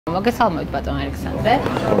მოგესალმებით ბატონ ალექსანდრე.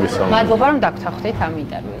 მადლობა რომ დაგთხოვდით ამ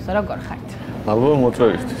ინტერვიუზე. როგორ ხართ? მადლობა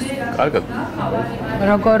მოწვევისთვის. კარგად.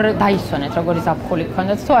 როგორ დაისვენეთ, როგორი ზაფხული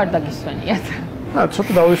გქონდათ თუ არ დაგისვენიათ?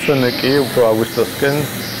 ცოტა დავისვენე კი უფრო აგვისტოსკენ.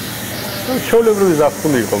 ჩვეულებრივი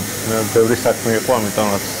ზაფხული იყო. ბევრი საქმე იყო,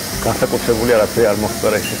 ამიტომაც განსაკუთრებული არაფერი არ მოხდა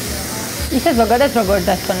ეს. ისე ზოგადად როგორ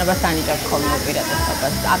დასვენებას ანიჭებთ ხოლმე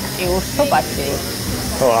უპირატესობას? აქტიურს თუ პასიურს?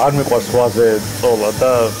 არ მიყვარს ზღვაზე წოლა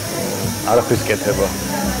და არაფრის კეთება.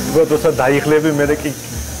 როდესაც დაიღლები, მე კი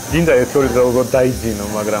გინდა ერთ-ორი დრო როგორ დაიძინო,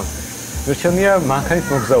 მაგრამ მერჩენია მანქანის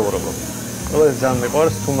მოგზაურობა. ყველაზე ძალიან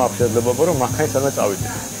მიყვარს თუ მაქვს შესაძლებლობა რომ მანქანის ამას წავიდე.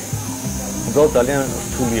 უბრალოდ ძალიან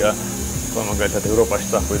რთულია, მაგალითად ევროპაში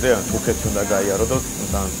წახვიდე, ან თურქეთში უნდა გაიარო და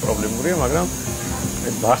ძალიან პრობლემურია, მაგრამ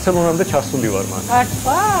ბარსელონამდე ჩასული ვარ მან.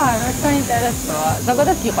 ვარ, საინტერესოა.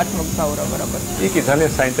 ზოგადად გიყვართ მოგზაურობა როგორც? კი,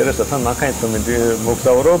 ძალიან საინტერესოა, თან მანქანით რომ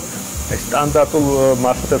მოგზაურობ, სტანდარტულ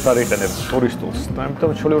მარშრუტებს არ იყენებ ტურისტულს.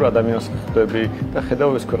 ამიტომ ჩვეულებრივ ადამიანს ხვდები და ხედავ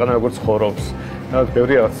ეს ქვეყანა როგორ ცხოვრობს. და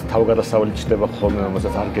ბევრი რაღაც თავგადასავალი ჩდება ხოლმე,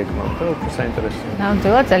 რომელსაც არ გეგმავ და უფრო საინტერესოა.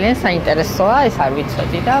 ნამდვილად ძალიან საინტერესოა, ეს არ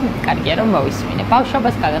ვიცოდი და კარგია რომ მოვისმინე.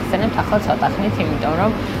 ბავშვობას გაგახსენებთ ახლა ცოტა ხნით, იმიტომ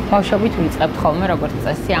რომ ბავშვობით ვიწყებთ ხოლმე როგორც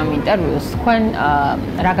წესი ამ ინტერვიუს. თქვენ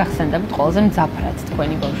რა გახსენდებთ ყველაზე მძაფრად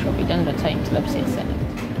თქვენი ბავშვობიდან, როცა იმ წლებს იხსენებთ?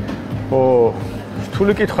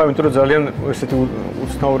 რთული კითხვა, იმიტომ რომ ძალიან ესეთი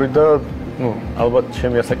უცნაური და ალბათ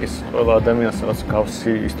ჩემი ასაკის ყველა ადამიანს რაღაც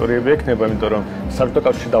გავსი ისტორიები ექნება, იმიტომ რომ საერთო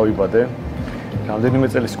კავშირში დავიბადე. რამდენიმე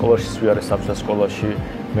წელი სკოლაში ვიარე საბჭოთა სკოლაში.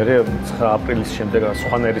 მე 9 აპრილის შემდეგ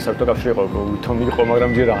სხვანაირი საერთო კავშირი იყო, ვითომ იყო,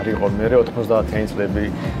 მაგრამ ჯერ არ იყო. მე 90-იანი წლები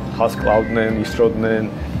ხალხს კლავდნენ, ისროდნენ.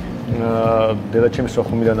 დედაჩემი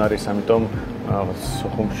სოხუმიდან არის, ამიტომ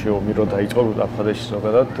სოხუმში ომირო დაიწყო აფხაზეთში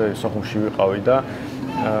ზოგადად, სოხუმში ვიყავი და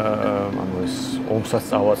ეს ომსაც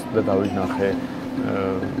წავაწყდა და დავინახე.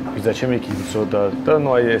 ბიძაჩემი იქ იბრძოდა და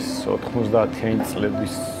აი ეს 90-იანი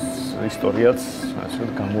წლების ისტორიაც ასე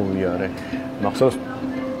გამოვიარე. მახსოვს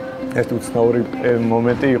ეს უცნაური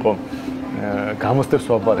მომენტი იყო. გამოცდებს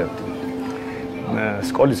ვაბარებდი.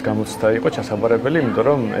 სკოლის გამოცდა იყო ჩასაბარებელი, იმიტომ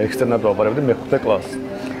რომ ექსტერნად ვაბარებდი მე-5 კლასს.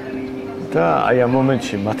 და აი ამ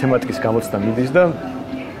მომენტში მათემატიკის გამოცდა მიდის და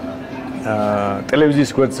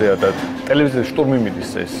ტელევიზიის გვერდზეა და ტელევიზიაში შტურმი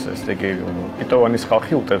მიდის ეს იგი პიტოვანის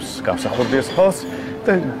ხალხი უტევს გამსახურდიეს ხალხს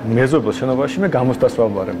და მეზობელ შენობაში მე გამოცდას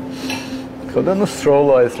ვაბარებ. ხო და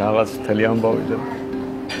სროლა ეს რაღაც მთელი ამბავი და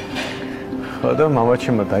ხო და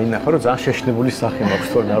მამაჩემმა დაინახა რომ ძალიან შეშნებული სახე მაქვს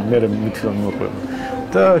თორე მე მithilon მოყვება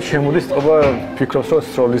და შემოდის წყობა ფიქრობს რომ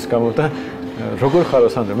სროლის გამო და როგორ ხარო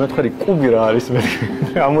სანდრო მე თქვი კუბი რა არის მე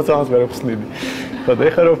ამოწამს მე ხსნიდი ხო და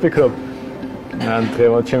ეხლა რო ვფიქრობ ან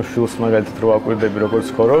დღევანდელ ჩემს შვილს მაგალითად რო აკვირდები როგორ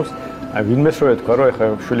ცხოვრობს აი ვინმეს რო ეთქვა რომ ეხლა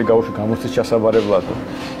შვილი გავუშვი გამოცდის ჩასაბარებლად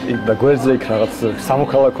და გვერდზე იქ რაღაც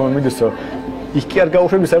სამოქალაქო მიდისო იქ კი არ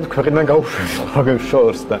გაუშვები საერთოდ ქვეყნიდან გაუშვები მაგალ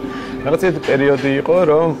შორს და რაღაც ეს პერიოდი იყო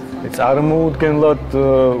რომ წარმოუდგენლად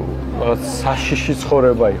რაღაც საშიში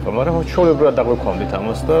ცხოვრება იყო მაგრამ ჩვეულებრივად დაგვექვამდით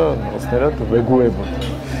ამას და რაღაცნაირად ვეგუებოდი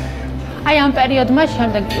აი ამ პერიოდმა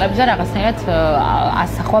შემდეგ წლებზე რაღაცნაირად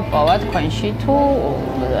ასახვა პოვა თქვენში თუ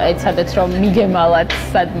ეცადეთ რომ მიგემალათ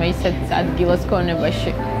სადმე ისეთ ადგილას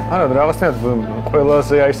გონებაში არა რაღაცნაირად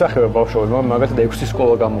ყველაზე აისახება ბავშვობა მაგალითად 6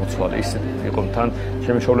 სკოლა გამოვცვალე ისე იყო თან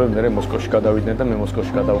ჩემი შობლები მე მოსკოვში გადავიდნენ და მე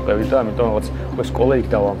მოსკოვში გადავყევი და ამიტომ რაღაც უკვე სკოლა იქ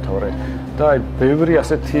დავამთავრე და აი ბევრი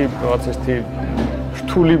ასეთი რაღაც ესეთი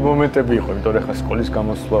რთული მომენტები იყო იმიტომ რომ ხა სკოლის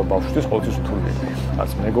გამოსვლა ბავშვთვის ყოველთვის რთულია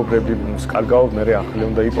რაც მეგობრები მსკარგავ მე ახლი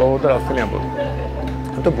უნდა იპოვო და ახალი ამბობ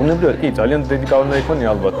ამიტომ ბუნებრივად კი ძალიან დიდი გავლენა იქონია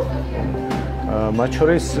ალბათ მათ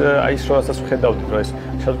შორის აი ის რასაც ვხედავდი რომ ეს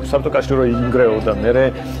საბჭოთა კავშირი რო ინგრეოდა მე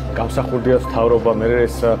გამსახურდიას მთავრობა მე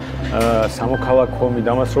ეს სამოქალაქო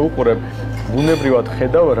მიდამას რო უყურებ ბუნებრივად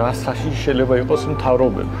ხედავ რა საშიში შეიძლება იყოს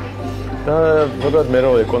მთავრობები და ზოგადად მე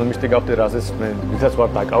რო ეკონომისტი გავხდი რაზეც მე ვისაც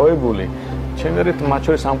ვარ დაკავებული ჩემერით მათ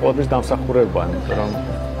შორის ამ ყოველთვის დამსახურებაა იმიტომ რომ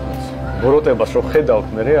ბოროტებას რო ხედავ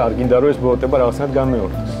მე არ გინდა რომ ეს ბოროტება რაღაცნაირად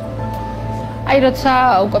გამეორდეს აი როცა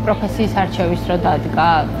უკვე პროფესიის არჩევის დრო დადგა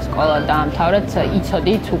სკოლა დაამთავრეთ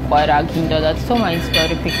იცოდით უკვე რა გინდოდათ თუ მაინც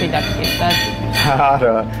ბევრი ფიქრი დაგჭირდათ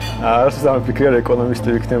არა არასდროს ფიქრი არ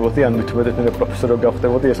ეკონომისტი ვიქნებოდი ან მithumetet მე პროფესორი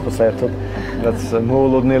გავხდებოდი ეს ხო საერთოდ რაც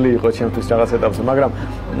მოულოდნელი იყო ჩემთვის რაღაც ეტაპზე მაგრამ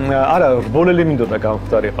არა რბოლელი მინდოდა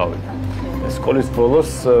გავხდარიყავი სკოლის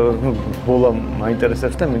ბოლოს ბოლა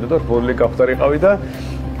მაინტერესებს და მინდოდა რბოლელი გავხდარიყავი და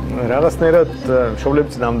რაღაცნაირად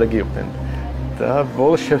მშობლებიც ნამდვილი იყვნენ და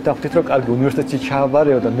ბოლოს შევდახვდით რომ კარგი უნივერსიტეტში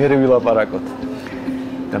ჩააბარეო და მე ვილაპარაკოთ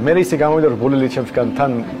და მე ისე გამოვიდა რომ ბოლელი ჩემსგან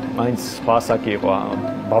თან მაინც სხვა ასაკი იყო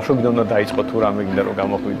ბავშვობიდან უნდა დაიწყო თუ რამე გინდა რომ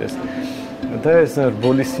გამოხვიდეს და ეს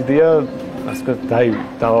რბოლის იდეა ასე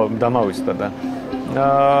დამავისდა და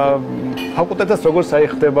ფაკულტეტას როგორ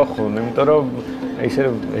საიხდება ხოლმე იმიტომ რომ ისე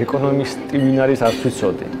ეკონომისტი ვინ არის არც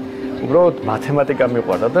ვიცოდი. უბრალოდ მათემატიკა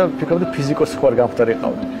მიყვარდა და ფიქრობდი ფიზიკოსი ხარ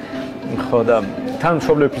გამხდარიყავი. ხო და თან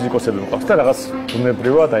მშობლები ფიზიკოსები მყავს და რაღაც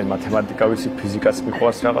ბუნებრივად აი მათემატიკა ვიცი, ფიზიკაც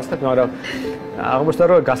მიყვარს რაღაც და მაგრამ აღმოჩნდა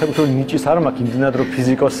რომ განსაკუთრებული ნიჭის არ მაქვს იმდენად რომ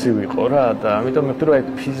ფიზიკოსი ვიყო რა და ამიტომ მივხვდი რომ აი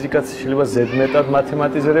ფიზიკაც შეიძლება ზედმეტად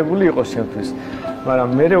მათემატიზირებული იყოს ჩემთვის. მაგრამ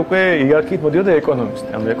მე უკვე იარქით მოდიოდა ეკონომისტი.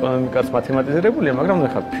 ამ ეკონომიკაც მათემატიზირებულია, მაგრამ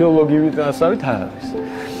ნახა ფილოლოგიისავით არ არის.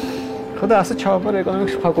 ხო და ასე ჩავაბარე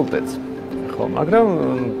ეკონომიკის ფაკულტეტს. ხო, მაგრამ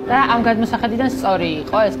და ამ გადმოსახედიდან სწორი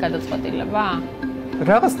იყო ეს გადაწყვეტილება?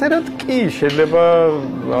 რაღაცნაირად კი, შეიძლება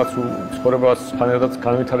რაღაც ცხოვრებას ხანერადაც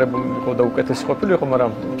განვითარებული იყო და უკეთესი ყოფილიყო,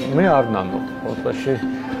 მაგრამ მე არ ნანო. ყოველთვის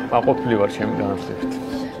მაყოფილი ვარ ჩემი განათლებით.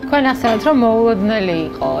 თქვენ ახსენეთ, რომ მოულოდნელი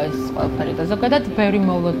იყო ეს ყველაფერი და ზოგადად ბევრი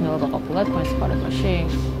მოულოდნელობა ყოფილა თქვენ ცხოვრებაში?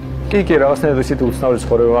 კი, რაღაცნაირად ისეთი უცნაური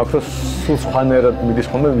ცხოვრება აქვს, რომ სულ სხვანაირად მიდის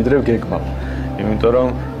ხოლმე ვიდრე გეგმავ. იმიტომ რომ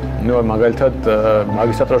ნუ მაგალითად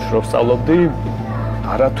მაგისტრატურაში რო ვსწავლობდი,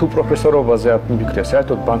 არათუ პროფესორობაზე არ მიფიქრია,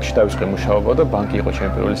 საერთოდ ბანკში დავიწყე მუშაობა და ბანკი იყო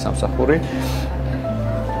ჩემი პირველი სამსახური.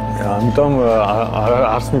 ამიტომ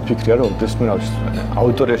არც მიფიქრია, რომ ოდესმე რა ვიცი,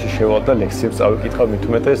 აუდიტორიაში შევალ და ლექციებს წავიკითხავ, მით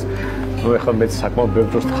უმეტეს ნუ ეხლა მეც საკმაოდ ბევრ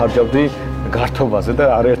დროს ხარჯავდი გართობაზე და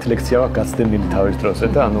არაერთი ლექცია მაქვს გაცდენილი თავის დროზე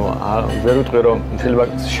და ანუ ვერ ვიტყვი რომ შეიძლება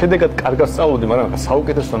შედეგად კარგად სწავლობდი, მაგრამ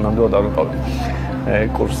საუკეთესო ნამდვილად არ ვიყავდი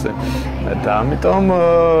კურსზე. და ამიტომ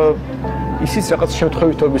ისიც რაღაც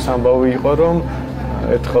შემთხვევითობის ამბავი იყო, რომ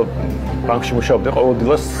ერთხელ ბანკში მუშაობდი, ყოველ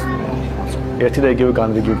დილას ერთი და იგივე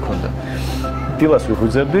განრიგი მქონდა. დილას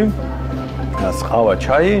ვიღვიძებდი, ყავა,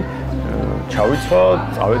 ჩაი, ჩავიცვა,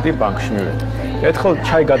 წავედი ბანკში მივედი. ერთხელ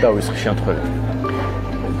ჩაი გადავისხი შემთხვევით.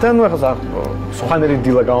 და ნუ ახლა სხვანაირი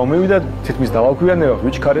დილა გამომივიდა, თითქმის დავაგვიანებავ,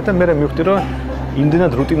 ვიჩქარე და მე მივხვდი რომ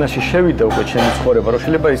იმდენად რუტინაში შევიდა უკვე ჩემი ცხოვრება, რომ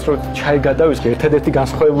შეიძლება ის რომ ჩაი გადავისხე, ერთადერთი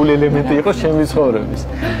განსხვავებული ელემენტი იყოს ჩემი ცხოვრების.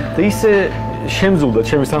 და ისე შემზულდა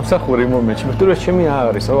ჩემი სამსახური მომენტში, მივხვდი რომ ჩემი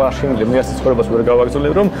არის, არ შემიძლია მე ასე ცხოვრებას ვერ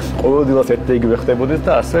გავაგრძელებ, რომ ყოველ დილას ერთ და იგივე ხდებოდეს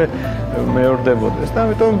და ასე მეორდებოდეს. და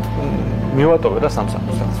ამიტომ მივატოვე რა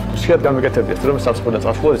სამსახურსაც. შეიძლება გამეკეთებიათ, რომ სამსახური და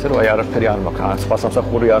წავშლო ისე რომ აი არაფერი არ მაქვს, სხვა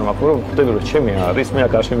სამსახური არ მაქვს, რომ ხვდები რომ ჩემი არის, მე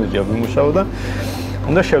აქ არ შემიძლია ვიმუშაო და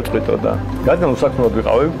უნდა შევწყვიტო და რადგან უსაქმოდ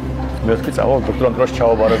ვიყავი, მე ვთქვი წავალ დოქტორანტურაში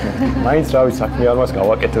ჩავაბარებ. მაინც რა ვიცი, საქმე არ მაქვს,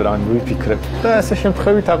 გავაკეთებ რა, ვიფიქრებ. და ასე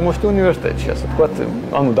შემთხვევით აღმოჩნდი უნივერსიტეტში, ასე ვთქვათ,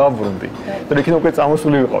 ანუ დავბრუნდი. და იქ უკვე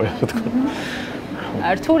წამოსული ვიყავი, ასე ვთქვათ.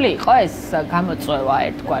 რთული იყო ეს გამოწვევა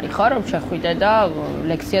ერთგვარი ხო, რომ შეხვიდე და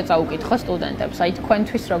ლექცია წაუკითხო სტუდენტებს. აი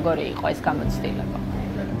თქვენთვის როგორი იყო ეს გამოცდილება?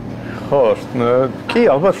 ხო, კი,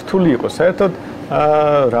 ალბათ რთული იყო. საერთოდ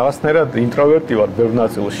რაღაცნაირად ინტროვერტი ვარ ბევრ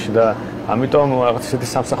ნაწილში და ამიტომ რაღაც ისეთი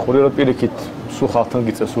სამსახური რომ პირიქით სულ ხალხთან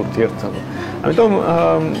გიწევს ურთიერთობა. ამიტომ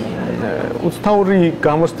უცნაური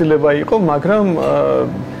გამოცდილება იყო, მაგრამ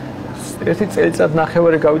ერთი წელიწად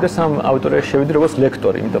ნახევარი გავიდა სამ აუდიტორიაში შევიდი როგორც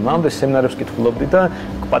ლექტორი, იმიტომ მამამდე სემინარებს კითხულობდი და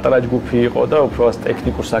პატარა ჯგუფი იყო და უფრო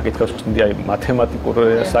ტექნიკურ საკითხებს ხსნიდი, აი მათემატიკურ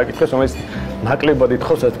საკითხებს, რომელიც ნაკლებად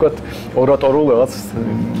ითხოვს, ასე ვთქვათ, ორატორულ რაღაც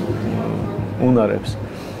უნარებს.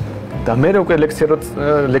 და მე უკვე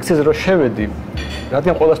ლექციაზე რო შევედი,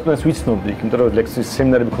 რადგან ყველა სტუდენტს ვიცნობდი, იმიტომ რომ ლექციის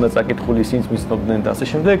სემინარები ქონდა წაკითხული, ისინიც ვიცნობდნენ და ასე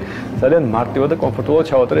შემდეგ, ძალიან მარტივად და კომფორტულად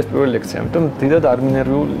ჩავატარე ეს პირველი ლექცია. ამიტომ დიდად არ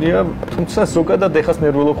მინერვიულია, თუმცა ზოგადად ეხას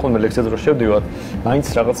ნერვიულობ ხოლმე ლექციაზე რო შევდივარ, მაინც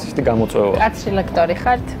რაღაც ისეთი გამოწვევა. კაცრი ლექტორი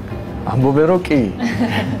ხართ? ამბობენ რომ კი.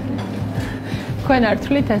 თქვენ არ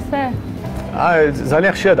თვლით ესე? აი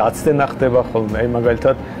ძალიან ხშირად აცდენა ხდება ხოლმე, აი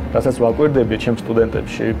მაგალითად, რასაც ვაკვირდები ჩემ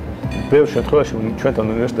სტუდენტებში, ბევრ შემთხვევაში ჩვენთან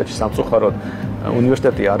უნივერსიტეტში სამწუხაროდ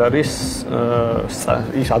უნივერსიტეტი არ არის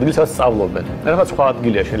ის ადგილი, სადაც სწავლობენ. რაღაც სხვა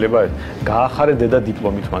ადგილია შეიძლება გაახარე დედა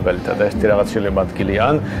დიპლომით მაგალითად და ესეთი რაღაც შეიძლება ადგილი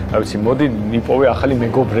ან რა ვიცი, მოდი იპოვე ახალი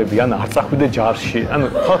მეგობრები ან არ წახვიდე ჯარში. ანუ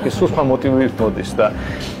ხალხი სულ სხვა მოტივით მოდის და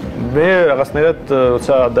მე რაღაცნაირად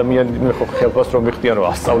როცა ადამიანი მე ხო ხებას რომ მიხდიან რომ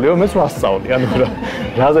ასწავლიო, მეც ვასწავლი. ანუ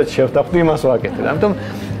რაზეც შევდახვდი იმას ვაკეთებ. ამიტომ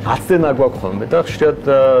აცდენა გვაქვს ხოლმე და ხშირად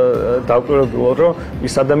დავკვირვებულო რომ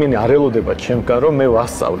ის ადამიანი არ ელოდება ჩემგან რომ მე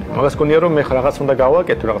ვასწავლი. მაგას გქონია რომ მე რაღაც უნდა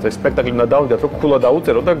გავაკეთო, რაღაც სპექტაკლი უნდა დავიდათ, რომ ქულა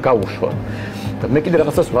დაუწერო და გავუშვა. და მე კიდე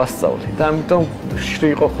რაღაცას ვასწავლი და ამიტომ ხშირი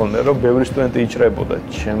იყო ხოლმე რომ ბევრი სტუდენტი იჭრებოდა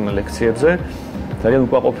ჩემ ლექციებზე. ძალიან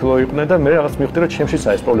უკმაყოფილო იყვნენ და მე რაღაც მივხვდი რომ ჩემშიც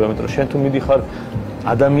არის პრობლემა, იმიტომ რომ შენ თუ მიდიხარ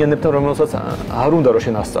ადამიანებთან, რომელსაც არ უნდა რომ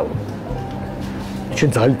შენ ასწავლო. შენ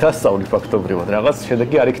ძალით ასწავლი ფაქტობრივად, რაღაც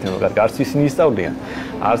შედეგი არ იქნება, კარგი, არც ისინი ისწავლიან,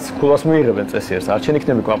 არც ქულას მიიღებენ წესიერს, არ შენ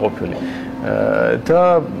იქნები კმაყოფილი. და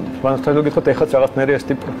მართლა გითხოთ, ეხლა რაღაცნაირი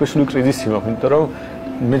ესეთი პროფესიული კრიზისი მაქვს, იმიტომ რომ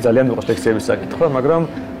მე ძალიან მიყვარს ლექციების საკითხვა, მაგრამ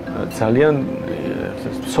ძალიან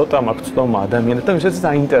ცოტა მაქვს ცნობა ადამიანებთან, ვისაც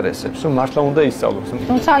აინტერესებს, რომ მართლა უნდა ისწავლოს.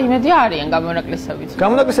 თუმცა იმედი არიან გამონაკლისებიც.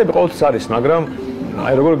 გამონაკლისები ყოველთვის არის, მაგრამ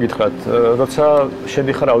აი როგორ გითხრათ, როცა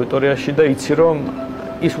შედიხარ აუდიტორიაში და იცი რომ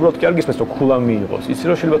ის უბრალოდ კი არ გისმენს რომ ქულა მიიღოს, იცი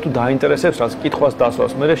რომ შეიძლება თუ დაინტერესებს რაც კითხვას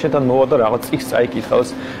დასვას, მე შენთან მოვა და რაღაც წიგს წაიკითხავს,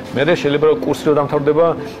 მე შეიძლება რომ კურსი რო დამთავრდება,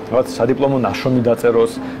 რაღაც სადიპლომო ნაშრომი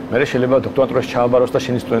დაწეროს, მე შეიძლება დოქტორანტურაში ჩააბაროს და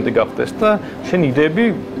შენი სტუდენტი გახდეს და შენი იდეები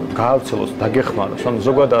გაავრცელოს, დაგეხმაროს. ანუ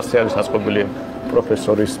ზოგადად ასე არის აწყობილი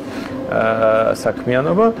პროფესორის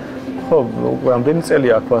საქმიანობა. ხო, რამდენი წელი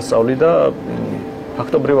აქ ვასწავლი და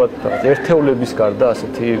ფაქტობრივად ერთეულების გარდა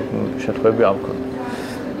ასეთი შემთხვევები არ მქონდა.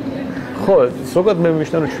 ხო, ზოგადად მე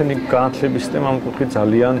მიშნა რომ ჩვენი განათლების სისტემა ამ კუთხით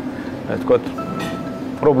ძალიან, თქვათ,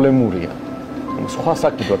 პრობლემურია. სხვა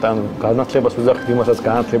საკითხად, ან განათლებას ვიზახით იმასაც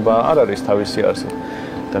განათლება არ არის თავისი არსი.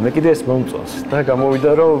 და მე კიდე ეს მომწონს და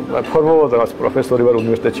გამოვიდა რომ ფორმალურად რაღაც პროფესორი ვარ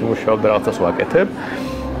უნივერსიტეტში მუშაობ და რაღაცას ვაკეთებ,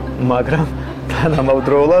 მაგრამ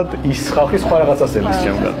თანამედროვეულად ის ხალხი სხვა რაღაცას ელვის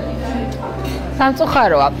ჩემგან.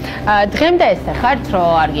 სამწუხაროა. დღემდე ესე ხართ, რომ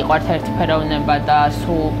არ გიყვართ ერთი ფეროვნება და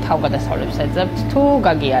სულ თავგადასავლებს ეძებთ, თუ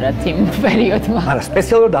გაგიარათ იმ პერიოდმა? არა,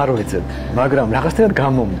 სპეციალურად არ ვეძებ, მაგრამ რაღაცნაირად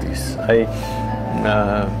გამომდის. აი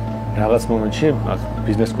რაღაც მომენტში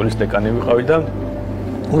ბიზნეს სკოლის დეკანი ვიყავი და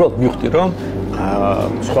უბრალოდ მივხვდი რომ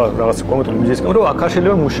სხვა რაღაც კონკრეტული მიზეზის გამო რომ აქ არ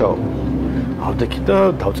შეიძლება მუშაობ. ავდექი და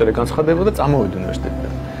დავწერე განცხადება და წამოვედი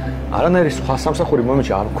უნივერსიტეტიდან. არანაირი სხვა სამსახური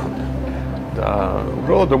მომენტში არ მქონდა. და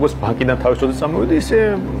უბრალოდ როგორც ბანკიდან თავის დროზე წამოვედი, ისე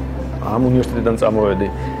ამ უნივერსიტეტიდან წამოვედი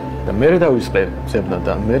და მე დავისწრე ზებნა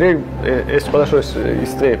და მე ეს ყველაშორის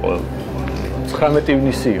ის იყო 19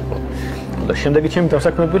 ივნისი იყო. და შემდეგი ჩემი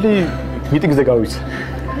დასაქმებელი მიტინგზე გავიცა.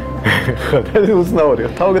 და უცნაურია.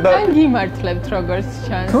 ან გიმართლებთ როგორც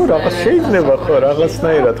ჩანს. თუ რაღაც შეიძლება ხო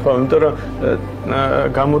რაღაცნაირად ხო, იმიტომ რომ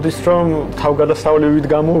გამოდის რომ თავგადასავლივით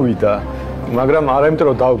გამოვიდა, მაგრამ არა იმიტომ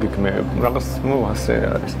რომ დავგიქმე, რაღაც ასე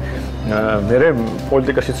არის. მე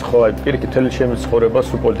პოლიტიკაშიც ხო აი პირიქით მთელი ჩემი ცხოვრება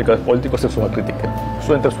სულ პოლიტიკოსებს ვაკრიტიკებ.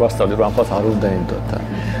 სტუდენტებს ვასწავლი რომ ამ ხალხს არ უნდა ენდოთ.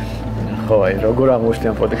 ხო აი როგორ აღმოჩნდა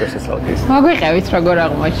ამ პოლიტიკაშიც ხალხის. მოგვიყევით როგორ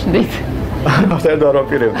აღმოჩნდით. ასე და რა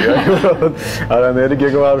პირებდი აი უბრალოდ არანაირი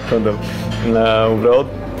გეგმა არ მქონდა. უბრალოდ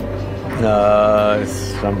ეს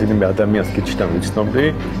რამდენიმე ადამიანს გიჩნდა ვიცნობდი,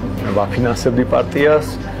 ვაფინანსებდი პარტიას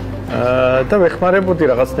და ვეხმარებოდი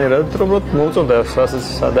რაღაცნაირად, რომ მოუწონდა რასაც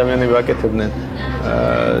ადამიანები ვაკეთებდნენ.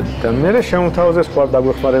 და მე შემოთავაზეს ხوار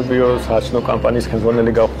დაგვეხმარებიო საჩნო კამპანიის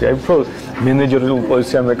ხელმძღვანელი გავხდი. აი უფრო მენეჯერულ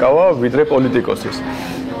პოზიცია მეკავა ვიდრე პოლიტიკოსის.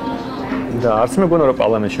 და არც მეგონა რომ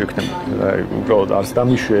პარლამენტში ვიქნებ, აი უბრალოდ არც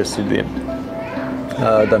დამიშვია ეს იდეა.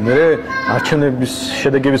 და მე არჩევნების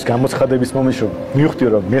შედეგების გამოცხადების მომენტში მივხვდი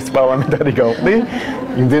რომ მეც პარლამენტარი გავხდი,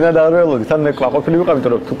 იმდენად არ ველოდი. თან მე ყვაყოფილი ვიყავი,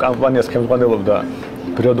 იმიტომ რომ თუ კამპანიას ხელმძღვანელობდა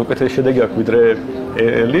პირად უკეთესი შედეგი აქვს ვიდრე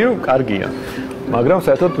ელიო, კარგია. მაგრამ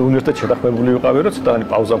საერთოდ უნივერსიტეტში შეთანხმებული ვიყავი, რომ ცოტანი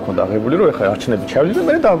პაუზა მქონდა აღებული, რომ ეხლა არჩევნები ჩავიდი და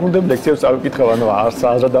მე დავბრუნდები ლექციებს წავიკითხავ, ანუ არც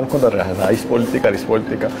აზრად არ მქონდა რა ის პოლიტიკა, ის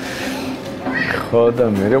პოლიტიკა. ხო და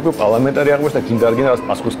მე უკვე პარლამენტარი აღმოჩნდა, გინდა არ გინდა რაც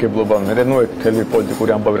პასუხისგებლობა, მე ნუ ეგ მთელი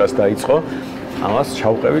პოლიტიკური ამბავი რაც დაიწყო, ამას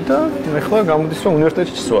ჩავყევი და ეხლა გამოდის რომ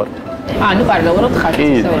უნივერსიტეტში ვარ. ანუ პარალელურად ხართ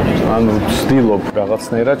ისე უნივერსიტეტში. ანუ ვცდილობ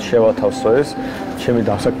რაღაცნაირად შევათავსო ეს ჩემი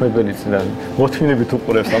დასაქმებელიც და მოთმინებით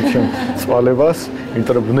უყურებს ამ ჩემ წვალებას,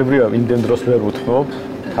 იმიტომ რომ ბუნებრივია იმდენ დროს ვერ ვუთმობ,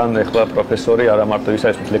 თან ეხლა პროფესორი არა მარტო ისა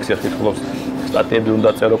ის ლექციას კითხულობს, სტატიები უნდა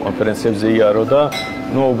წერო, კონფერენციებზე იარო და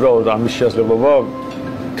ნუ უბრალოდ ამის შესაძლებლობა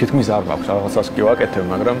თითქმის არ მაქვს, რაღაცას კი ვაკეთებ,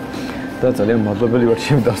 მაგრამ და ძალიან მადლობელი ვარ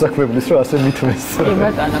ჩემი დასაქმებლის, რომ ასე მithმეს. კი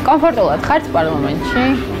ბატონო, კომფორტულად ხართ პარლამენტში?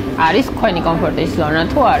 არის თქვენი კომფორტის ზონა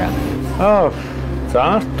თუ არა?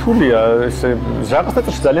 ძალიან რთულია, ესე რაღაცა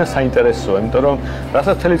წუთში ძალიან საინტერესოა, იმიტომ რომ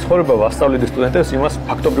რასაც მთელი ცხოვრება ვასწავლედი სტუდენტებს, იმას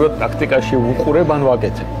ფაქტობრივად პრაქტიკაში ვუყურებ ან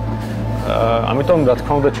ვაკეთებ. ამიტომ რა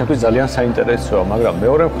თქმა უნდა ჩემთვის ძალიან საინტერესოა, მაგრამ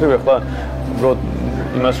მეორე მხრივ ახლა უბრალოდ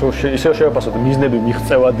იმას რომ ისევ შევაფასოთ, მიზნები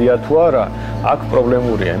მიღწევადია თუ არა, აქ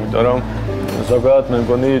პრობლემურია, იმიტომ რომ ზოგადად მე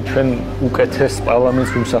მგონი ჩვენ უკეთეს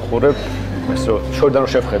პარლამენტს ვიმსახურებ, ეს რომ შორიდან რომ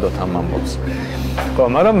შევხედოთ ამ ამბობს. ხო,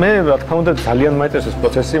 მაგრამ მე რა თქმა უნდა ძალიან მაინტერესებს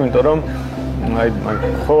პროცესი, იმიტომ რომ აი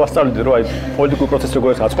ხო ვასწავლდი რომ აი პოლიტიკურ პროცესს როგორ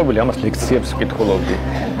არის აწყობილი, ამას ლექციებს ვკითხულობდი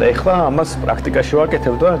და ეხლა ამას პრაქტიკაში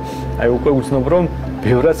ვაკეთებ და აი უკვე უცნობ რომ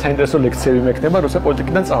ბევრად საინტერესო ლექციები მექნება, როცა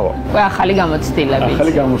პოლიტიკიდან წავალ. უკვე ახალი გამოცდილებით.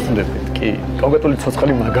 ახალი გამოცდილებით, კი. კონკრეტული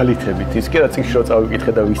ცოცხალი მაგალითებით, ის კი რა წიგნში რო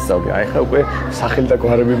წავიკითხე და ვისწავლე. აი ხა უკვე სახელი და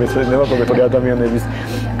გვარები მეცნიერება კონკრეტული ადამიანების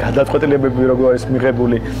გადაწყვეტილებები როგორ არის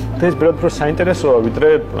მიღებული და ეს ბევრად უფრო საინტერესოა, ვიდრე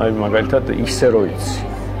აი მაგალითად ისე რო იცი.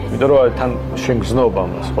 იმიტომ რომ თან შენ გზნობ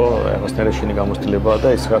ამას, ხო? რაღაცნაირად შენი გამოცდილებაა და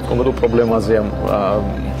ის რაღაც კონკრეტულ პრობლემაზეა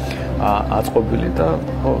აწყობილი და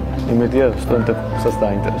ხო, იმედია სტუდენტებსაც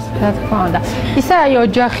დაინტერესებს. რა თქმა უნდა. ისა აი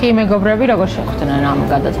ოჯახი, მეგობრები როგორ შეხვდნენ ამ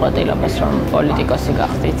გადაწყვეტილებას, რომ პოლიტიკოსი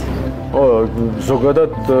გახდით?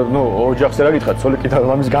 ზოგადად, ოჯახს რა გითხრათ, ცოლი კიდევ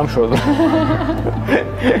მამის გამშორდა.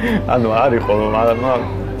 ანუ არის ხოლმე, მაგრამ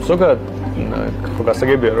ზოგადად ხო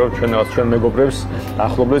გასაგებია რომ ჩვენ მეგობრებს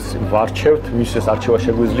ახლობლებს ვარჩევთ, ვისაც არჩევა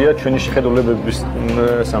შეგვიძლია ჩვენი შეხედულებების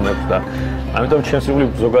სამართლად და ამიტომ ჩემს იგივე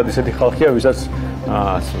ზოგადად ისეთი ხალხია, ვისაც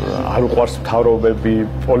არ უყვარს მთავრობები,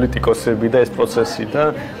 პოლიტიკოსები და ეს პროცესი და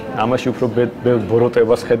ამაში უფრო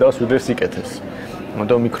ბოროტებას ხედავს ვიდრე სიკეთეს.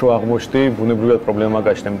 ამიტომ მიკრო აღმოჩნდი, ბუნებრივად პრობლემა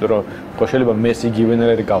გაჩნდა, იმიტომ რომ ხო შეიძლება მე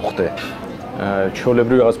იგივენერები გავხდე.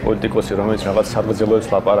 ჩვეულებრივი რაღაც პოლიტიკოსი, რომელიც რაღაც საგრძელოებს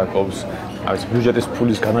ლაპარაკობს, არის ბიუჯეტის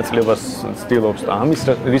ფულის განაწილებას ცდილობს და ამის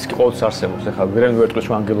რისკი ყოველთვის არსებობს. ეხლა ვერან ვერ ტყვის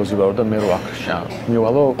რომ ანგელოზი ვარო და მე რო აქ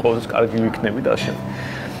მივალო, ყოველთვის კარგი ვიქნები და ასე.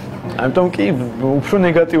 ამიტომ კი უფრო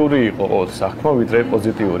ნეგატიური იყო ყოველთვის საქმე, ვიდრე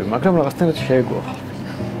პოზიტიური, მაგრამ რაღაცნაირად შეეგო.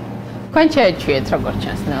 თქვენ შეეჩვიეთ როგორც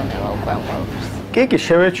ჩანს ნელ-ნელა უკვე ამ ყველაფერს. კი,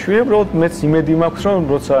 შევეჩვიე, უბრალოდ მეც იმედი მაქვს, რომ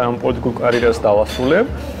როცა ამ პოლიტიკურ კარიერას დავასრულებ,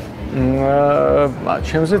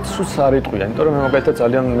 ჩემზე სულს არ იტყვია, იმიტომ რომ მე მაგალითად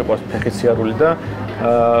ძალიან მიყვარს ფეხიციარული და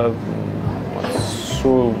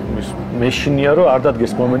სულ მეშინია რომ არ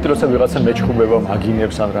დადგეს მომენტი, როცა ვიღაცა მეჩხუბება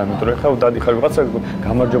მაგინებს ან რა, იმიტომ რომ ეხლა დადიხარ ვიღაცა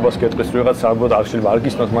გამარჯვებას გეტყვის, ვიღაცა ალბათ არ შეიძლება არ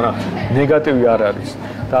გისნოს, მაგრამ ნეგატივი არ არის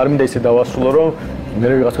და არ მინდა ისე დავასრულო, რომ მე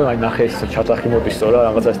ვიღაცა აი ნახე ეს ჩატახი მოტისო რა,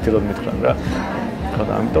 რაღაცა სტილად მითხრან რა. ხო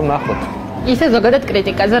და ამიტომ ნახოთ. ისე ზოგადად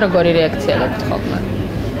კრიტიკაზე როგორი რეაქცია გაქვთ ხოლმე?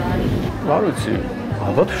 არ ვიცი.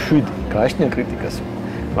 ალბათ 7 გააჩნია კრიტიკას,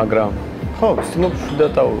 მაგრამ ხო, ვცდილობ 7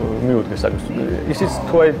 და მივუდგე საკითხს. ისიც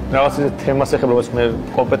თუ აი რაღაც ისეთ თემას ეხება, რომელიც მე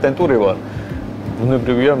კომპეტენტური ვარ,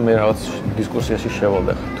 ბუნებრივია მე რაღაც დისკუსიაში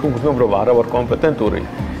შევალდე. თუ გძნობ რომ არა ვარ კომპეტენტური,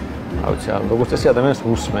 არ ვიცი, როგორც წესი ადამიანს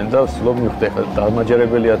უსმენ და ვცდილობ მივხვდე ხა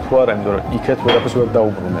დამაჯერებელია თუ არა, იმიტომ რომ იქეთ ვერაფერს ვერ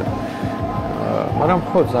დაუბრუნებ. მაგრამ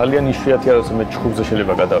ხო, ძალიან იშვიათი არის მე ჩხუბზე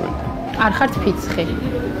შეიძლება გადავიდე. არ ხართ ფიცხი?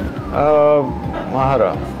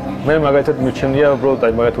 არა. მე მაგალითად მიჩნია უბრალოდ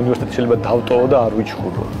აი მაგალითად უნივერსიტეტში შეიძლება დავტოვო და არ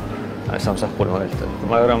ვიჩხუბო. აი სამსახური მაგალითად.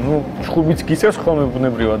 მაგრამ ჩხუბიც გიწევს ხოლმე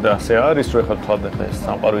ბუნებრივად და ასე არის, რომ ეხლა თქვა და ეს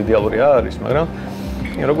სამყარო იდეალური არის, მაგრამ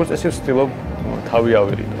როგორც წესი ვცდილობ თავი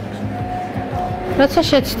ავირიდო. როცა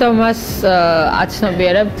შეცდომას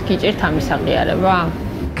აცნობიერებთ, გიჭირთ ამის აღიარება?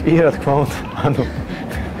 კი, რა თქმა უნდა. ანუ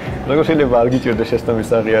როგორ შეიძლება არ გიჭირდეს შეცდომის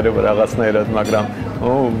აღიარება რაღაცნაირად, მაგრამ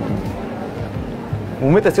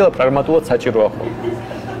უმეტესად პრაგმატულად საჭიროა ხოლმე.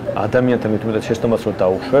 ადამიანთან მეტად შეცდომას რო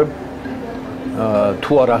დაუშვებ,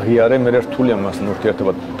 თუ არ აღიარე, მე რთულია მასთან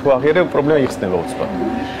ურთიერთობა. თუ აღიარე, პრობლემა იხსნება უცბად.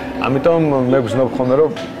 ამიტომ მე გზნობ ხოლმე, რომ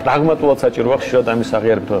პრაგმატულად საჭიროა ხშირად ამის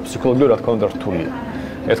აღიარება, ფსიქოლოგიურად რა თქმა უნდა რთულია.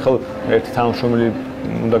 ერთხელ ერთი თანამშრომელი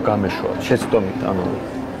უნდა გამეშვა შეცდომით, ანუ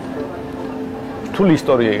რთული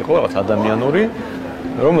ისტორია იყო, რაღაც ადამიანური,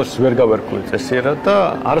 რომელსაც ვერ გავერკვევი წესიერად და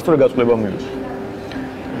არასწორი გაწყვეტილება მივიღე.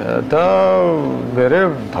 და მერე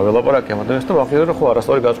დაველაპარაკე ამ ადამიანს და ვახიო რომ ხო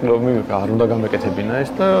არასწორი გაწყვეტილება მივიღე, არ უნდა გამეკეთებინა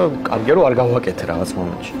ეს და კარგია რომ არ გავაკეთე რაღაც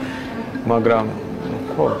მომენტში. მაგრამ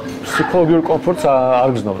ხო, ფსიქოლოგიურ კომფორტს არ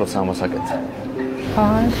გზნობ როცა ამას აკეთე.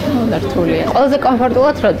 და რთულია. ყველაზე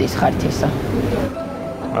კომფორტულად როდის ხართ ისა?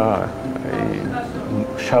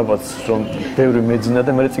 შაბათს რომ ბევრი მეძინა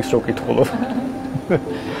და მე წიგს რო ვკითხულობ.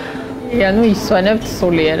 ანუ ისვენებთ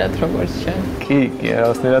სულიერად როგორც შენ. კი,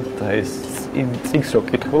 რაღაცნაირად ეს წიგს რო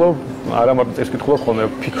ვკითხულობ, არა მარტო წიგს ვკითხულობ, ხოლმე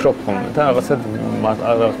ვფიქრობ ხოლმე და რაღაცა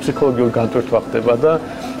ფსიქოლოგიური განტვირთვა ხდება და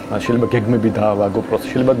შეიძლება გეგმები დაავაგო პროცესი,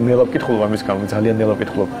 შეიძლება ნელა ვკითხულობ ამის გამო, ძალიან ნელა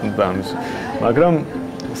ვკითხულობ ამის. მაგრამ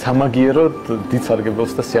სამაგიეროდ დიდ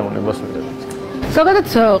სარგებელს და სიამოვნებას ვიღებ. ზოგადად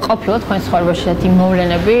ყოფილა თქვენ ცხოვრებაში იმ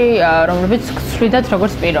მოვლენები, რომლებიც გცვლიდათ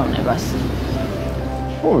როგორც პიროვნებას.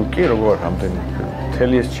 კი, როგორ რამდენი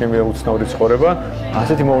მთელი ეს ჩემი უცნაური ცხოვრება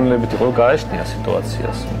ასეთი მოვლენებით იყო, რომ გააჩნია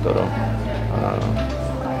სიტუაციას, იმიტომ რომ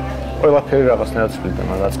ყველაფერი რაღაცნაირად ცვლიდა,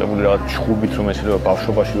 მაგრამ დაწყებული რაღაც ჩხუბით, რომ შეიძლება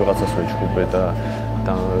ბავშვობაში ვიღაცას ვეჩხუბე და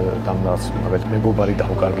რაღაც მაგალითად მეგობარი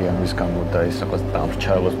დაუკარგე ამის გამო და ეს რაღაც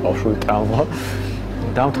დამრჩაელოს ბავშვური ტრავმა.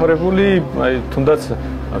 დამთავრებული, აი თუნდაც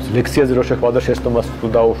ლექციაზე რო შეხვდა და შეცდომას თუ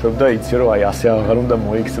დაუშვებ და იცი რომ აი ასე აღარ უნდა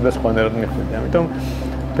მოიქცე და სხვანაირად მიხვდი. ამიტომ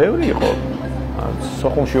ბევრი იყო.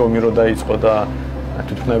 სოხუმში ომი რო დაიწყო და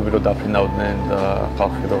თვითმფრინავები რო დაფრინავდნენ და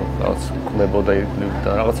ხალხი რო რაღაც კლებოდა და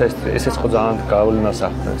რაღაცა ესეც ხო ძალიან გავლენას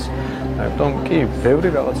ახდენს. ამიტომ კი, ბევრი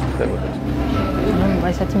რაღაც ხდებოდა.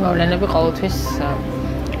 ესეთი მოვლენები ყოველთვის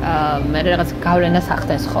მე რაღაც გავლენას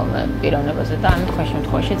ახდენს ხოლმე პიროვნებაზე და ამით ხო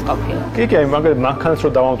შემთხვევაშიც ყოფილა. კი, აი მაგალითად მანქანას რო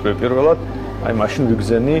დავამტვრე პირველად, აი მაშინ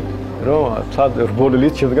ვიგზენი რომ თვა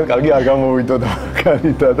რბოლილით შემდგენ კარგი არ გამოვიდო და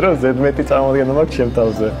კარგად რომ ზედმეტი წარმოადგენა მაქვს ჩემ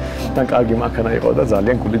თავზე. და კარგი მანქანა იყო და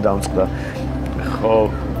ძალიან გული დამწყდა. ხო,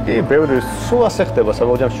 კი, ბევრი სულ ასე ხდება,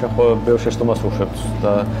 საბოლოოდ ჩვენ ხო ბევრ შეცდომას ვუშვებთ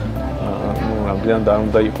და რამდენად არ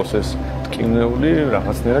უნდა იყოს ეს ტკივნეული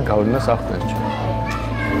რაღაცნაირად გავლენას ახდენს ჩვენ.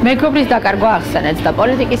 მეგობრის დაკარგვა ახსენეთ და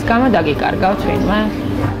პოლიტიკის გამო დაგიკარგავთ ვინმე?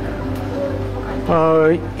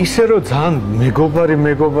 ისე რომ ძალიან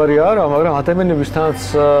მეგობარი არა, მაგრამ ადამიანებისთანაც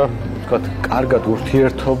ვთქვათ, კარგად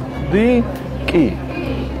ურთიერთობდი, კი.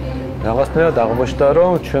 რაღაცნაირად აღმოჩნდა,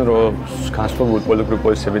 რომ ჩვენ რომ განსხვავებული პოლიტიკური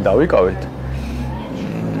პოზიციები დავიკავეთ,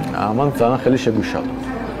 ამან ძალიან ხელი შეგვიშალა.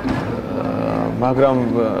 მაგრამ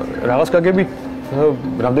რაღაც გაგებით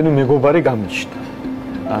რამდენი მეგობარი გამიჩნდა.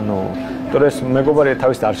 ანუ თორე ეს მეგობარი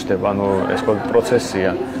თავის არ ჩდება, ანუ ეს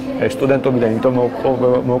პროცესია. ეს სტუდენტობიდან იმიტომ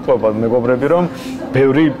მოყვება მეგობრები, რომ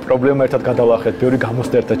ბევრი პრობლემა ერთად გადალახეთ, ბევრი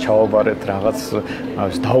გამოსდა ერთად ჩავაბარეთ, რაღაც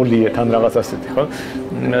დავლიეთ ან რაღაც ასეთი, ხო?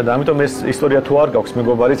 და ამიტომ ეს ისტორია თუ არ გაქვს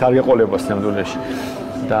მეგობარიც არ ეყოლება სამდვილეში.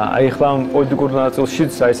 და აი ხლა პოლიტიკურ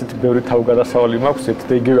ნაწილშიც აი ესეთი ბევრი თავგადასავალი მაქვს ერთ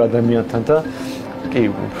და იგივე ადამიანთან და კი,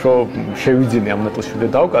 უფრო შევიძინე ამ ნაწილში და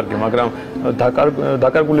დავკარგე, მაგრამ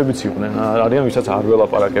დაკარგულებიც იყვნენ. არიან ვისაც არ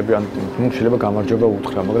ველაპარაკები, ან შეიძლება გამარჯობა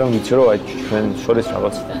უთხრა, მაგრამ ვიცი რომ აი ჩვენ შორის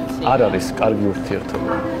რაღაც არ არის კარგი ურთიერთობა.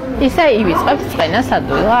 ისე ივიწყებთ წენას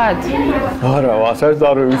ადვილად? არა, საერთოდ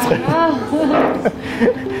არ ვივიწყებ.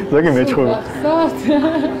 ზოგი მეჩხუბი.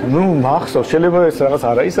 ნუ მახსოვს, შეიძლება ეს რაღაც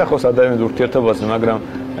არა ისახოს ადამიანის ურთიერთობაზე, მაგრამ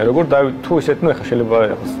როგორ თუ ისეთ ნუ ეხა შეიძლება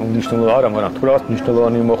უნიშნელო არა, მაგრამ თუ რაღაც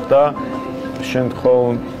მნიშვნელოვანი მოხდა შენ ხო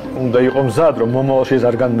უნდა იყო მზად რომ მომავალში ეს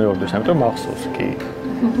არ განმეორდეს, ამიტომ მახსოვს კი.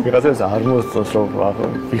 ვიღაცას არ მოსწონს რომ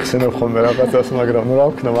ვიხსენებ ხოლმე რაღაცას, მაგრამ ნუ რა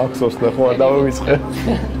ვქნა მახსოვს და ხო არ დავივიწყე.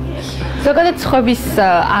 ზოგადად სხვების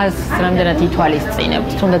აზრს რამდენად ითვალისწინებთ,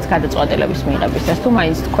 თუნდაც გადაწყვეტილების მიღებისას, თუ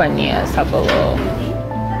მაინც თქვენია საბოლოო?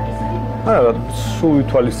 არა, სულ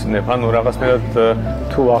ითვალისწინებ, ანუ რაღაცნაირად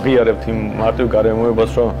თუ აღიარებთ იმ მარტივ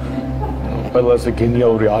გარემოებას, რომ ყველაზე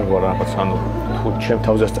გენიალური არ ვარ რაღაც, ანუ თუ ჩემ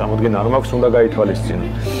თავზე წარმოდგენა არ მაქვს, უნდა გაითვალისწინო.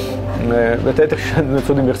 მე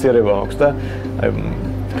ცუდი მეხსიერება მაქვს და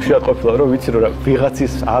ხშირად ყოფილა რომ ვიცი რომ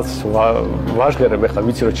ვიღაცის აზრს ვაჟღერებ, ახლა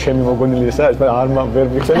ვიცი რომ ჩემი მოგონილი ესაა, მაგრამ არ ვერ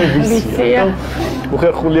მიხსენე ვისია.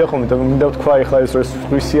 უხერხულია ხოლმე და მინდა ვთქვა ახლა ეს რომ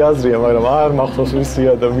ვისი აზრია, მაგრამ არ მახსოვს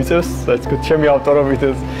ვისია და მიწევს ჩემი ავტორობით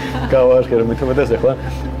ეს გავაჟღერებ, მithumetes ახლა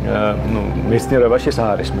ну, მეცნიერებაში ეს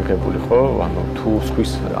არის მიღებული, ხო? ანუ თუ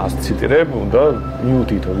სხვის აზრს ციტირებ, უნდა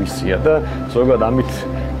მიუთითო ვისია და ზოგადად ამით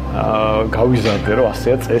გავიზარდე რომ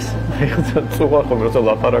ასეა წესი. წუღა ხოლმე როცა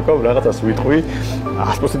ლაპარაკობ, რაღაცას ვიტყვი,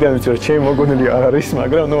 100%-იანი ვიცი რომ ჩემი მოგონილი არ არის,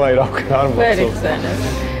 მაგრამ ну აი რა ვქნა, არ მახსოვს.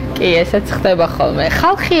 კი, ესეც ხდება ხოლმე.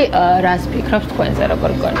 ხალხი რას ფიქრობს თქვენზე,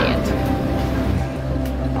 როგორ გონიათ?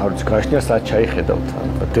 არც გააშნია სად ჩაიხედავთ,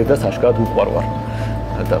 დედას აშკარად უყვარვარ.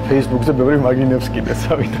 და Facebook-ზე ბევრი მაგინებს კიდე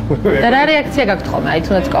წავიდა. და რა რეაქცია გაქვთ ხოლმე? აი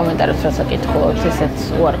თუნდაც კომენტარებს როცა კითხულობთ, ესეც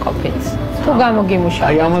უარყოფით. თუ გამოგიმუშავებთ.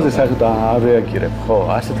 აი ამაზე საერთოდ არ რეაგირებ, ხო?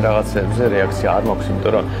 ასეთ რაღაცებზე რეაქცია არ მაქვს,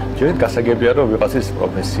 იმიტომ რომ ჯერით გასაგებია რომ ვიღაცის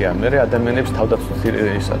პროფესია, მე ადამიანებს თავდაცვითი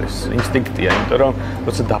ის არის, ინსტინქტია, იმიტომ რომ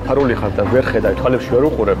როცა დაფარული ხარ და ვერ ხედავ, თვალებში ვერ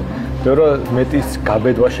უყურებ, ბევრი მეტის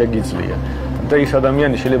გაბედვა შეგიძლია. და ის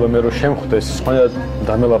ადამიანი შეიძლება მე რომ შემხვდეს, სხვანაირად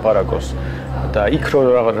დამელაპარაკოს. და იქ რო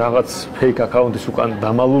რაღაც fake account-ის უკან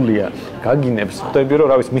დამალულია, გაგინებს, ხვდები რომ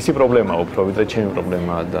რა ვიცი, მისი პრობლემაა უფრო ვიდრე ჩემი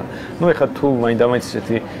პრობლემაა და ну ეხლა თუ მაინდა-მაინც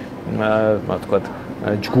ესეთი რა ვთქვათ,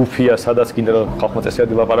 ჯგუფია, სადაც კიდე ხალხმა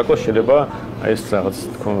წესიადი ლაპარაკოს, შეიძლება ეს რაღაც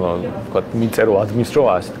ვთქვათ, მიწერო ადმინს რომ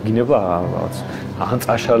ასეთ გინება რაღაც ან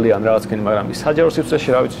წაშალი ან რაღაც კენი, მაგრამ ის საჯარო სივრცეში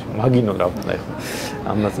რა ვიცი, მაგინო რა ვთქნა ეხლა.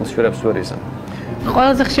 ამ ნაწილს ვერაფერს ვერ იზამ.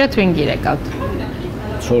 ყველაზე ხშირად ვინ გირეკავთ?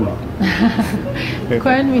 ცოლი.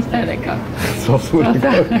 თქვენ ვისთან რეკავთ? სოფური.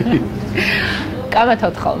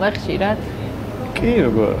 კამათავთ ხოლმე ხშირად? კი,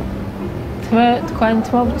 როგორ? თქვენ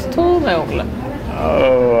თმობთ თუ მეუღლე?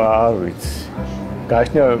 არ ვიცი.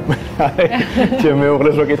 გააშნია ჩემ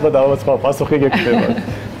მეუღლეს რო კითხვა და ალბათ სხვა პასუხი გეკითხება.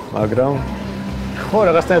 მაგრამ ხო,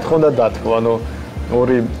 რაღაცნაირად ხონდა დათქვა, ანუ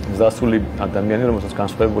ორი ზასული ადამიანი, რომელსაც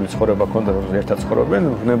განსხვავებული ცხოვრება ჰქონდა, ერთად ცხოვრობენ,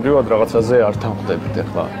 ბუნებრივად რაღაცაზე არ თანხდებით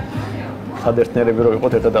ახლა. სადერთნერები რო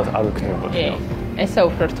იყოთ ერთად არ ვიქნებოდი. ესე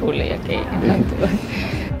უფრო რთულია, კი.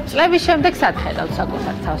 წლების შემდეგ სად ხედავთ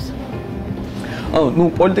საკუთარ თავს? ну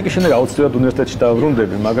პოლიტიკის შემდეგ აუცილებლად უნივერსიტეტში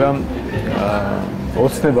დავბრუნდები, მაგრამ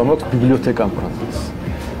ოცნება მაქვს ბიბლიოთეკა მქონდეს.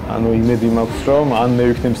 ანუ იმედი მაქვს, რომ ან მე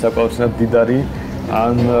ვიქნები საკვალიფიციო დიდარი,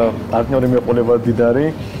 ან პარტნიორი მეყოლება დიდარი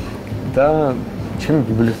და ჩემი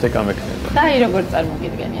ბიბლიოთეკა მექნება. და აი როგორ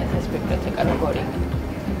წარმოგიდგენიათ ეს ბიბლიოთეკა როგორი?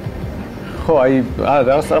 ხო, აი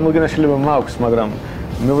რაღაც წარმოგენა შეიძლება მაქვს, მაგრამ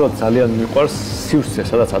მე ვთქვათ ძალიან მიყვარს სივრცე,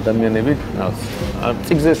 სადაც ადამიანები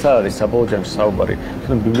წიგნზე ეს არის საბოლოო ჯამში საუბარი.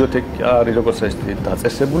 თუნდაც ბიბლიოთეკა არის როგორც ესეთი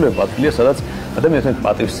დაწესებულება, ადგილია, სადაც ადამიანები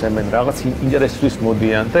პატივს სცემენ, რაღაც ინტერესის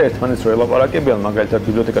მოდიან და ერთმანეთს რო ელაპარაკებიან, მაგალითად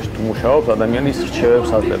ბიბლიოთეკაში თუ მუშაობს, ადამიანი ის რჩევებს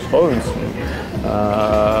აძლევს, ხო, ვინც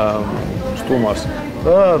სტუმარს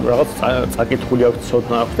და რაღაც წაკითხული აქვს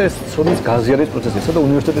ცოდნა აქვს და ეს ცოდნის გაზიარების პროცესია, სადა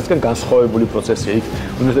უნივერსიტეტისგან განსხვავებული პროცესია. იქ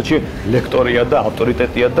უნივერსიტეტში ლექტორია და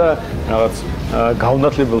ავტორიტეტია და რაღაც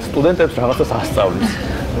გაუნათლებელ სტუდენტებს რაღაცას ასწავლის.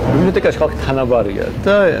 ბიბლიოთეკაში ხალხი თანაბარია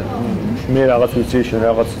და მე რაღაც ვიცი, შენ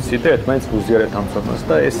რაღაც ვიცი და ერთმანეთს უზიარებთ ამ ცოდნას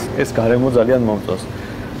და ეს გარემო ძალიან მომწონს.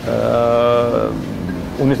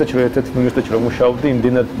 უნივერსიტეტში რომ მუშაობდი,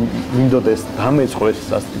 იმდენად მინდოდა ეს დამეწყო ეს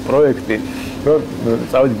ასეთი პროექტი, რომ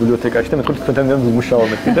წავედი ბიბლიოთეკაში და მეთქი თქვენთან ვიმუშაო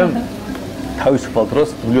მეთქი და თავისუფალ დროს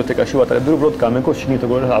ბიბლიოთეკაში ვატარებდი, უბრალოდ გამეკო შიგნით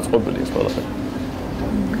როგორ აწყობილი ეს ყველაფერი.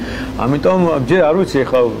 ამიტომ ჯერ არ ვიცი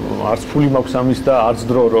ახლა არც ფული მაქვს ამის და არც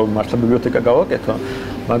დრო რომ მართლა ბიბლიოთეკა გავაკეთო,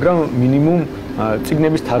 მაგრამ მინიმუმ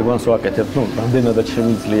წიგნების თარგმანს ვაკეთებ, რამდენადაც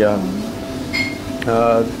შემიძლია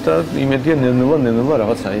და იმედია ნელ-ნელა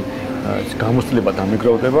რაღაც გამოცდილება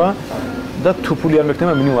დამიგროვდება და თუ ფული არ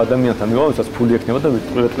მექნება მინიმუმ ადამიანთან მივავალოსაც ფული ექნება და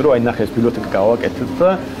ვიტყვი რომ ნახე ეს ბიბლიოთეკა გავაკეთეთ და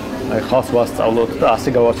ხალხს ვასწავლოთ და ასე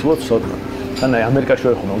გავაცილოთ ცოდნა. თან ამერიკაში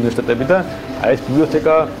ვარ ხოლმე უნივერსიტეტები და ეს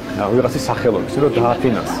ბიბლიოთეკა ვიღაცის სახელობის რომ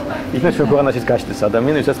დააფინანსა. იქნებ ჩვენ ქვეყანაშიც გაჩნდეს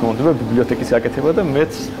ადამიანი, ვისაც მომდება ბიბლიოთეკის აკეთება და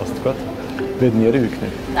მეც ასე ვთქვათ ბედნიერი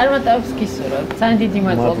ვიქნები. წარმატებებს გისურვებთ. ძალიან დიდი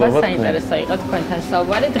მადლობა, საინტერესო იყო თქვენთან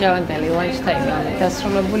საუბარი. დღევანდელი ლანჩ ტაიმი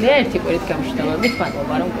დასრულებულია. ერთი კვირით გამშვიდობებით,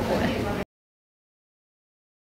 მადლობა რომ გიყურეთ.